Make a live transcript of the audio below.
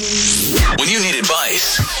When you need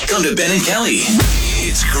advice, come to Ben and Kelly.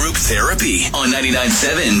 It's Group Therapy on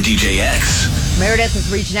 99.7 DJX. Meredith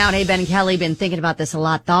is reaching out. Hey, Ben and Kelly, been thinking about this a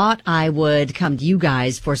lot. Thought I would come to you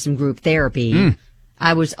guys for some group therapy.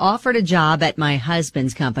 I was offered a job at my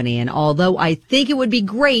husband's company, and although I think it would be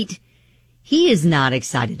great, he is not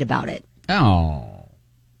excited about it. Oh.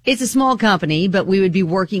 It's a small company, but we would be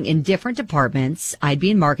working in different departments. I'd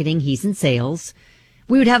be in marketing, he's in sales.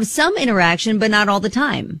 We would have some interaction, but not all the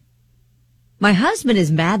time. My husband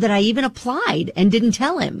is mad that I even applied and didn't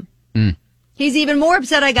tell him. He's even more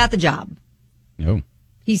upset I got the job. Oh.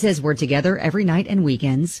 He says we're together every night and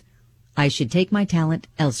weekends. I should take my talent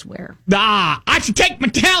elsewhere. I should take my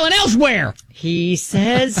talent elsewhere. He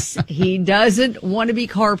says he doesn't want to be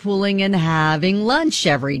carpooling and having lunch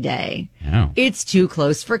every day. Oh. It's too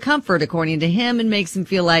close for comfort, according to him, and makes him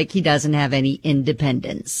feel like he doesn't have any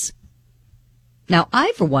independence. Now,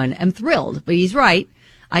 I, for one, am thrilled, but he's right.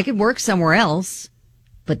 I could work somewhere else,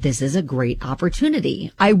 but this is a great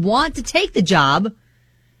opportunity. I want to take the job,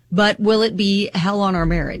 but will it be hell on our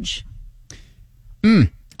marriage?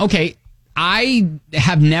 Okay. I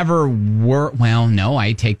have never worked. Well, no,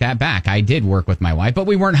 I take that back. I did work with my wife, but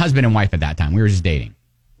we weren't husband and wife at that time. We were just dating.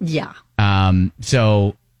 Yeah.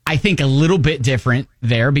 So I think a little bit different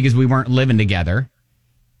there because we weren't living together.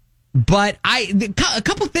 But a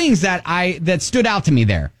couple things that stood out to me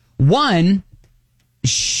there. One,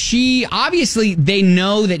 they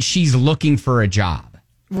know that she's looking for a job.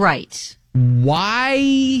 Right.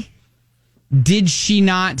 Why did she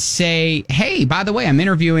not say, hey, by the way, I'm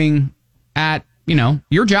interviewing at,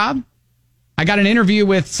 your job? I got an interview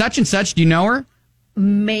with such and such. Do you know her?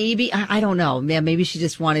 Maybe. I don't know. Yeah, maybe she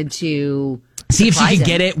just wanted to see if she could him.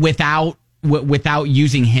 get it without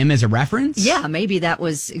using him as a reference. Yeah, maybe that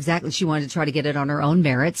was exactly. She wanted to try to get it on her own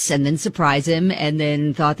merits and then surprise him, and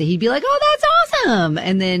then thought that he'd be like, "Oh, that's awesome,"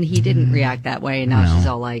 and then he didn't react that way, and now she's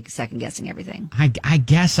all like second guessing everything. I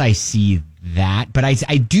guess I see that, but I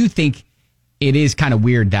do think it is kind of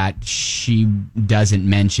weird that she doesn't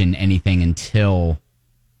mention anything until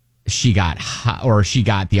she got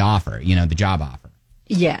the offer, the job offer.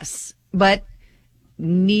 Yes, but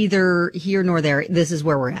neither here nor there. This is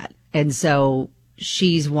where we're at. And so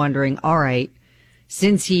she's wondering, all right,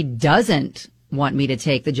 since he doesn't want me to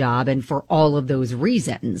take the job, and for all of those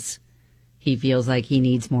reasons, he feels like he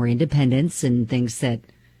needs more independence and thinks that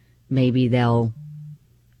maybe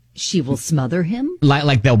she will smother him.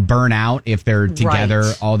 Like they'll burn out if they're together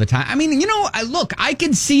all the time. I mean, I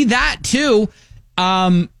can see that too.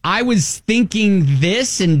 I was thinking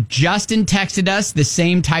this, and Justin texted us the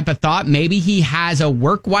same type of thought. Maybe he has a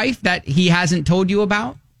work wife that he hasn't told you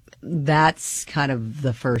about. That's kind of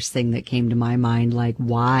the first thing that came to my mind. Like,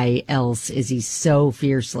 why else is he so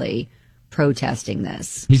fiercely protesting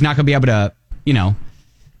this? He's not going to be able to,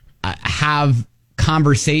 have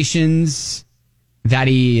conversations that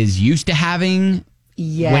he is used to having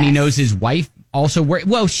when he knows his wife also works.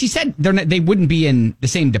 Well, she said they wouldn't be in the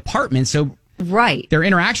same department, so their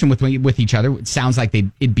interaction with each other sounds like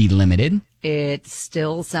it'd be limited. It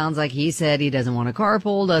still sounds like he said he doesn't want to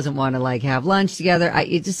carpool, doesn't want to have lunch together.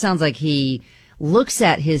 It just sounds like he looks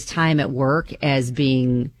at his time at work as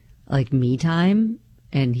being like me time,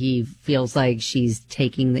 and he feels like she's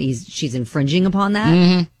infringing upon that.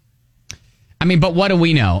 Mm-hmm. I mean, but what do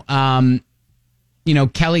we know?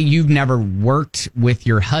 Kelly, you've never worked with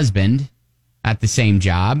your husband at the same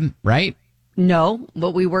job, right? No,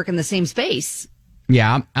 but we work in the same space.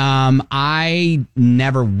 Yeah. I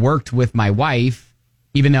never worked with my wife,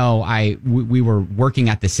 even though we were working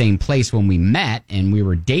at the same place when we met and we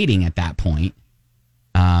were dating at that point.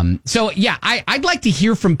 So yeah, I'd like to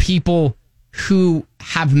hear from people who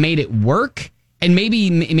have made it work, and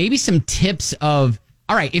maybe some tips of,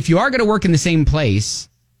 all right, if you are going to work in the same place,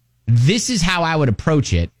 this is how I would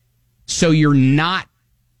approach it. So you're not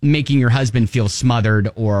making your husband feel smothered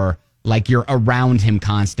or like you're around him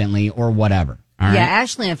constantly or whatever. All right? Yeah,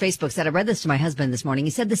 Ashley on Facebook said, I read this to my husband this morning.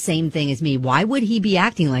 He said the same thing as me. Why would he be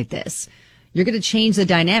acting like this? You're going to change the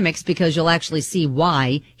dynamics because you'll actually see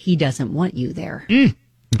why he doesn't want you there.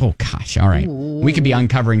 Oh, gosh. All right. Ooh. We could be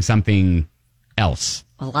uncovering something else.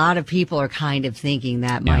 A lot of people are kind of thinking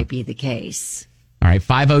that might be the case. All right.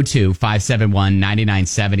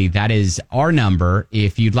 502-571-9970. That is our number.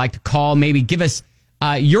 If you'd like to call, maybe give us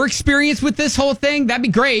your experience with this whole thing. That'd be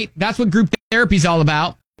great. That's what group therapy is all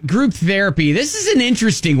about. Group therapy. This is an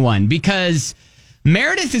interesting one because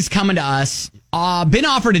Meredith is coming to us, been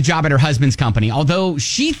offered a job at her husband's company, although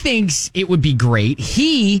she thinks it would be great.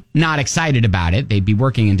 He not excited about it. They'd be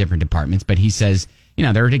working in different departments, but he says,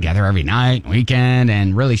 they're together every night, weekend,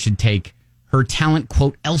 and really should take her talent,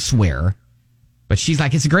 quote, elsewhere. But she's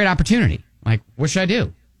like, it's a great opportunity. Like, what should I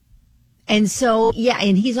do? And so, yeah,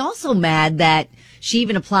 and he's also mad that she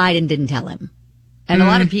even applied and didn't tell him. And a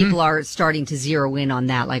lot of people are starting to zero in on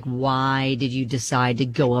that. Like, why did you decide to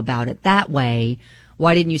go about it that way?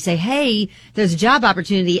 Why didn't you say, hey, there's a job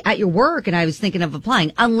opportunity at your work and I was thinking of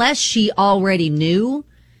applying? Unless she already knew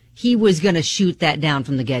he was going to shoot that down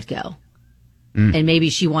from the get-go. And maybe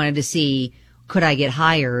she wanted to see, could I get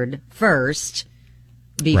hired first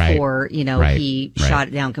before, he shot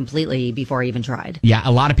it down completely before I even tried. Yeah,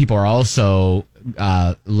 a lot of people are also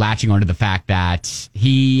latching onto the fact that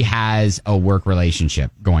he has a work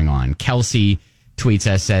relationship going on. Kelsey tweets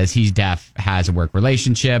us, says he's deaf, has a work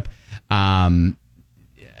relationship. There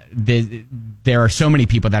are so many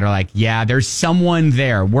people that are like, yeah, there's someone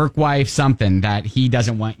there, work wife, something that he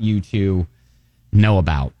doesn't want you to know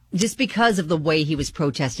about. Just because of the way he was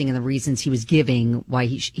protesting and the reasons he was giving why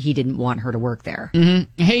he didn't want her to work there.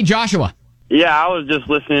 Mm-hmm. Hey, Joshua. Yeah, I was just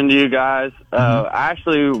listening to you guys. I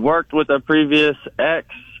actually worked with a previous ex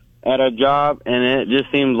at a job, and it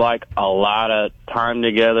just seemed like a lot of time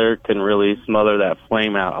together can really smother that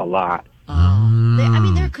flame out a lot.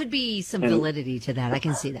 There could be some validity to that. I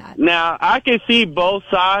can see that. Now, I can see both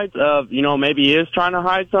sides of, maybe he is trying to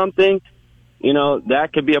hide something. That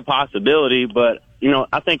could be a possibility, but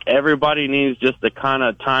I think everybody needs just to kind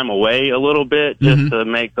of time away a little bit just to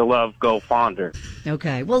make the love go fonder.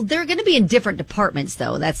 Okay. Well, they're going to be in different departments,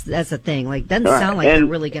 though. That's the thing. Like, doesn't sound like they're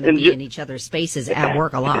really going to be in each other's spaces at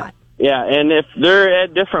work a lot. Yeah, and if they're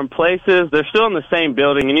at different places, they're still in the same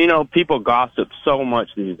building. And, people gossip so much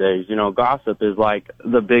these days. Gossip is like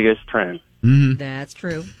the biggest trend. Mm-hmm. That's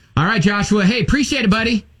true. All right, Joshua. Hey, appreciate it,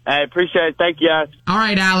 buddy. I appreciate it. Thank you, guys. All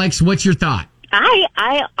right, Alex, what's your thought?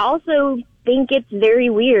 I also think it's very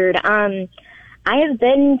weird. I have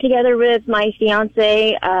been together with my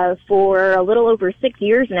fiance for a little over 6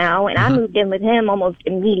 years now, and I moved in with him almost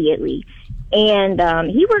immediately. And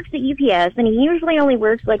he works at UPS, and he usually only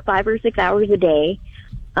works like 5 or 6 hours a day,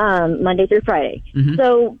 Monday through Friday.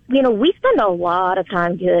 So, we spend a lot of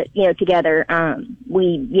time together.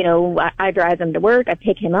 I drive him to work, I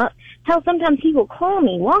pick him up. Hell, sometimes he will call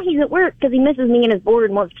me while he's at work because he misses me and is bored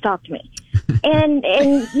and wants to talk to me. and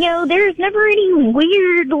there's never any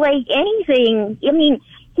weird, like, anything. I mean,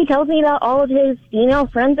 he tells me about all of his female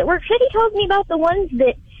friends at work. Shit, he tells me about the ones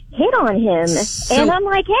that hit on him. And I'm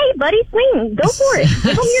like, hey, buddy, swing, go for it.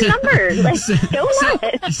 Give him your number. Like, go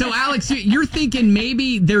nuts. So, Alex, you're thinking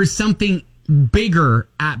maybe there's something bigger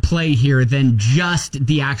at play here than just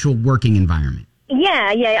the actual working environment.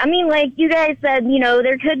 Yeah. I mean, like you guys said,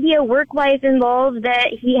 there could be a work life involved that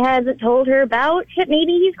he hasn't told her about. Shit,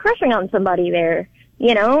 maybe he's crushing on somebody there,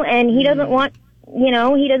 and he doesn't want,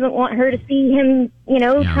 her to see him,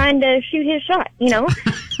 trying to shoot his shot,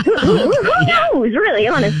 Who knows, really,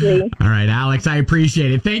 honestly. All right, Alex, I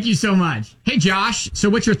appreciate it. Thank you so much. Hey, Josh, so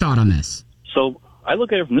what's your thought on this? So I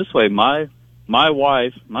look at it from this way. My now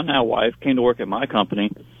wife, came to work at my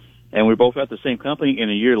company, and we both at the same company,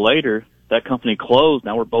 and a year later, that company closed.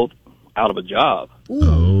 Now we're both out of a job.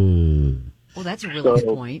 Ooh. Well, that's a really good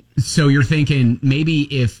point. So you're thinking maybe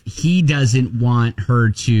if he doesn't want her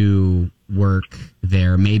to work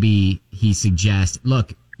there, maybe he suggests,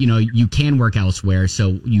 look, you can work elsewhere,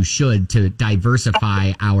 so you should, to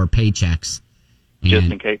diversify our paychecks.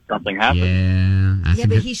 Just in case something happens. Yeah,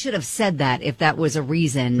 but he should have said that if that was a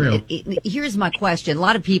reason. Here's my question. A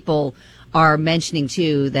lot of people are mentioning,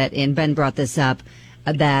 too, that, and Ben brought this up,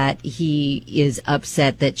 that he is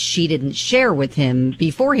upset that she didn't share with him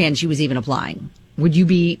beforehand she was even applying. Would you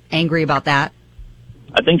be angry about that?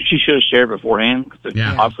 I think she should have shared beforehand, because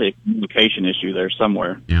there's obviously a communication issue there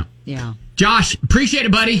somewhere. Yeah. Josh, appreciate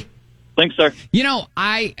it, buddy. Thanks, sir.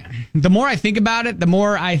 The more I think about it, the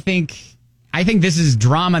more I think this is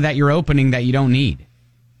drama that you're opening that you don't need.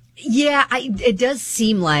 Yeah, it does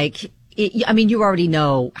seem like, you already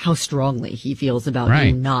know how strongly he feels about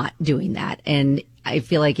you not doing that. And I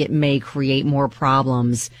feel like it may create more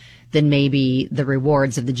problems than maybe the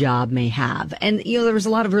rewards of the job may have. And, there was a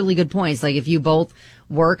lot of really good points. Like if you both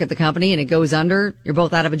work at the company and it goes under, you're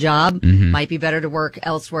both out of a job, might be better to work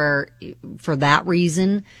elsewhere for that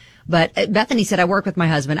reason. But Bethany said, I work with my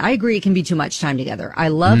husband. I agree it can be too much time together. I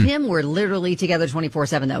love him. We're literally together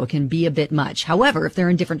 24/7, though. It can be a bit much. However, if they're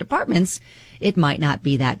in different departments, it might not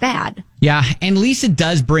be that bad. Yeah, and Lisa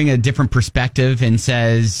does bring a different perspective and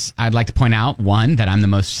says, I'd like to point out, one, that I'm the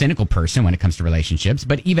most cynical person when it comes to relationships.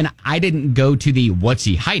 But even I didn't go to the what's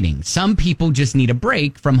he hiding. Some people just need a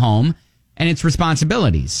break from home and its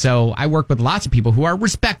responsibilities. So I work with lots of people who are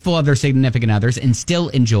respectful of their significant others and still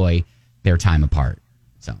enjoy their time apart.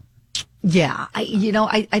 Yeah,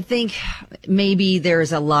 I think maybe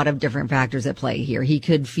there's a lot of different factors at play here. He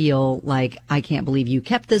could feel like, I can't believe you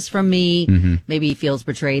kept this from me. Mm-hmm. Maybe he feels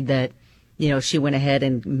betrayed that, she went ahead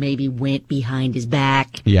and maybe went behind his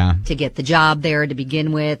back to get the job there to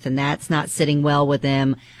begin with, and that's not sitting well with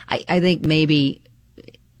him. I think maybe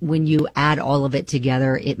when you add all of it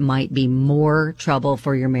together, it might be more trouble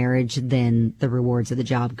for your marriage than the rewards of the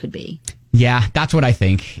job could be. Yeah, that's what I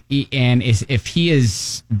think. And if he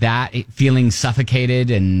is that feeling suffocated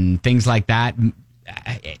and things like that,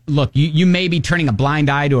 look, you may be turning a blind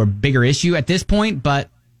eye to a bigger issue at this point, but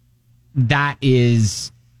that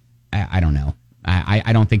is, I don't know.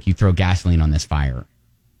 I don't think you throw gasoline on this fire.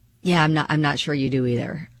 Yeah, I'm not sure you do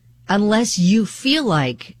either. Unless you feel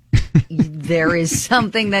like there is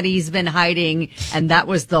something that he's been hiding, and that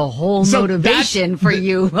was the whole motivation for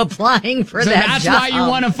you applying for that that's job. Why you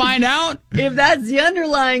want to find out? If that's the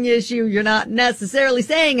underlying issue you're not necessarily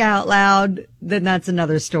saying out loud, then that's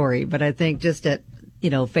another story. But I think just at,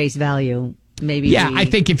 face value, maybe I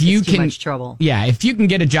think if you too much trouble. Yeah, if you can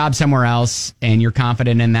get a job somewhere else and you're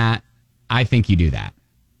confident in that, I think you do that.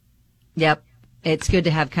 Yep. It's good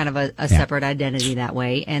to have kind of a separate identity that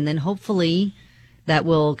way. And then hopefully that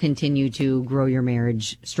will continue to grow your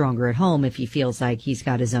marriage stronger at home if he feels like he's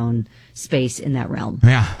got his own space in that realm.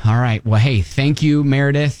 Yeah. All right. Well, hey, thank you,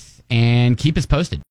 Meredith, and keep us posted.